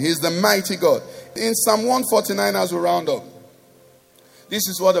from him. He is the mighty God. In Psalm 149, as we round up, this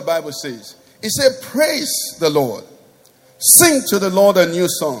is what the Bible says. It said, praise the Lord. Sing to the Lord a new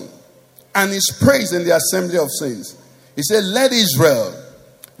song, and his praise in the assembly of saints. He said, let Israel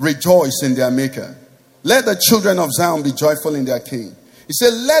rejoice in their maker. Let the children of Zion be joyful in their king. He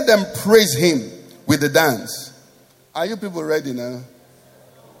said, let them praise him with the dance. Are you people ready now?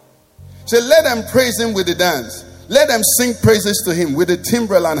 So let them praise him with the dance. Let them sing praises to him with the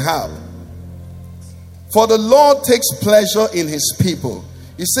timbrel and harp. For the Lord takes pleasure in his people.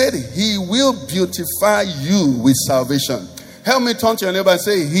 He said he will beautify you with salvation. Help me turn to your neighbor and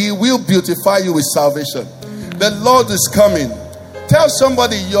say, he will beautify you with salvation. The Lord is coming. Tell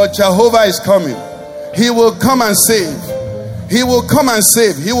somebody your Jehovah is coming. He will come and save. He will come and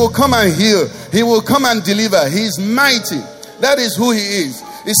save. He will come and heal. He will come and deliver. He is mighty. That is who he is.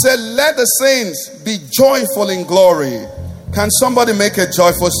 He said, let the saints be joyful in glory. Can somebody make a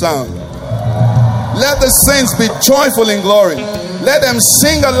joyful sound? Let the saints be joyful in glory. Let them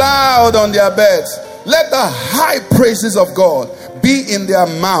sing aloud on their beds. Let the high praises of God be in their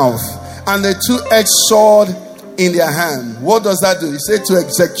mouth and the two-edged sword in their hand. What does that do? He said to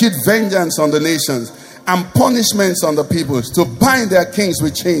execute vengeance on the nations and punishments on the peoples, to bind their kings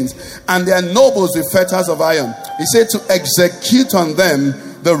with chains and their nobles with fetters of iron. He said to execute on them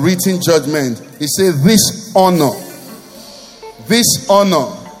the written judgment. He said this honor.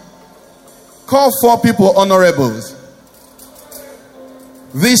 Call 4 people honorables.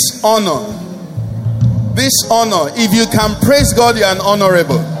 This honor. If you can praise God, you are an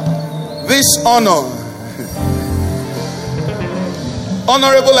honorable. This honor.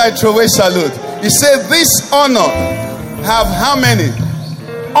 Honorable, I throw away salute. He said, this honor have how many?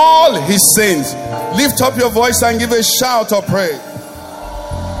 All his saints. Lift up your voice and give a shout of praise.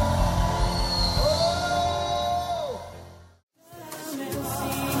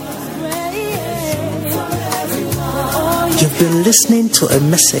 You've been listening to a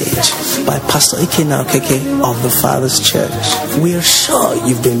message by Pastor Ikenna Okeke of the Father's Church. We are sure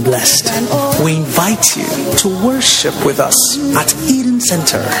you've been blessed. We invite you to worship with us at Eden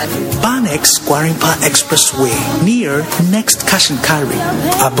Center, Banex Gwarimpa Expressway, near Next Cash and Carry,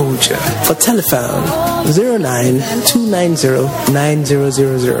 Abuja. For telephone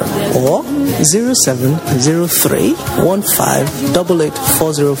 09-290-9000 or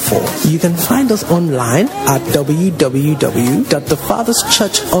 0703-1588-404. You can find us online at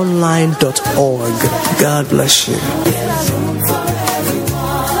www.thefatherschurchonline.org. God bless you.